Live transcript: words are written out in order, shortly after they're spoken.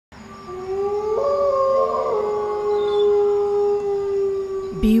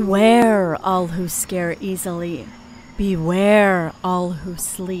Beware all who scare easily. Beware all who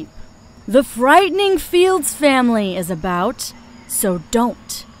sleep. The frightening Fields family is about, so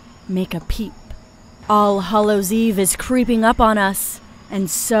don't make a peep. All Hallows Eve is creeping up on us, and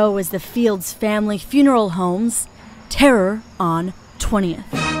so is the Fields family funeral home's Terror on 20th.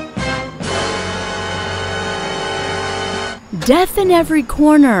 Death in every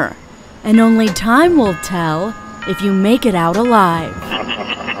corner, and only time will tell if you make it out alive.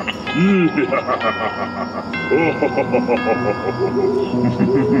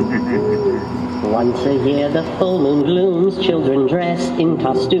 Once a year the full moon glooms, children dressed in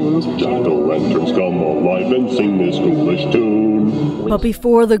costumes. Jack-o'-lanterns come alive and sing this ghoulish tune. But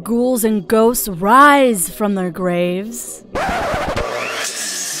before the ghouls and ghosts rise from their graves,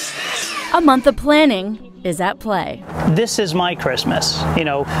 a month of planning is at play. This is my Christmas. You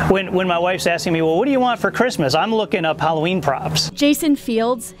know, when my wife's asking me, well, what do you want for Christmas? I'm looking up Halloween props. Jason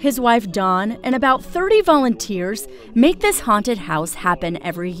Fields, his wife Dawn, and about 30 volunteers make this haunted house happen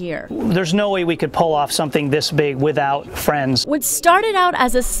every year. There's no way we could pull off something this big without friends. What started out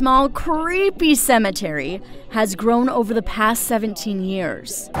as a small, creepy cemetery has grown over the past 17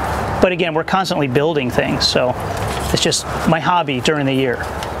 years. But again, we're constantly building things, so it's just my hobby during the year.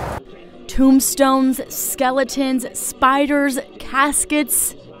 Tombstones, skeletons, spiders,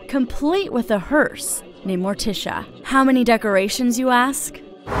 caskets, complete with a hearse named Morticia. How many decorations, you ask?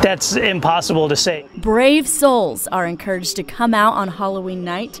 That's impossible to say. Brave souls are encouraged to come out on Halloween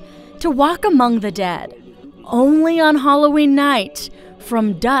night to walk among the dead. Only on Halloween night,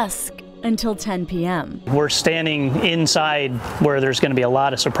 from dusk until 10 p.m. We're standing inside where there's going to be a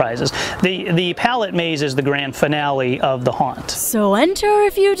lot of surprises. The Pallet Maze is the grand finale of the haunt. So enter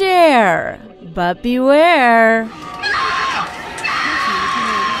if you dare, but beware.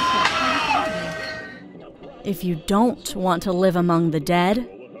 If you don't want to live among the dead,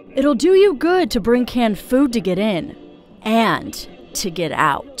 it'll do you good to bring canned food to get in and to get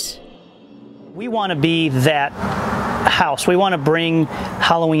out. We want to be that house. We want to bring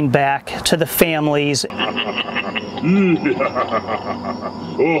Halloween back to the families.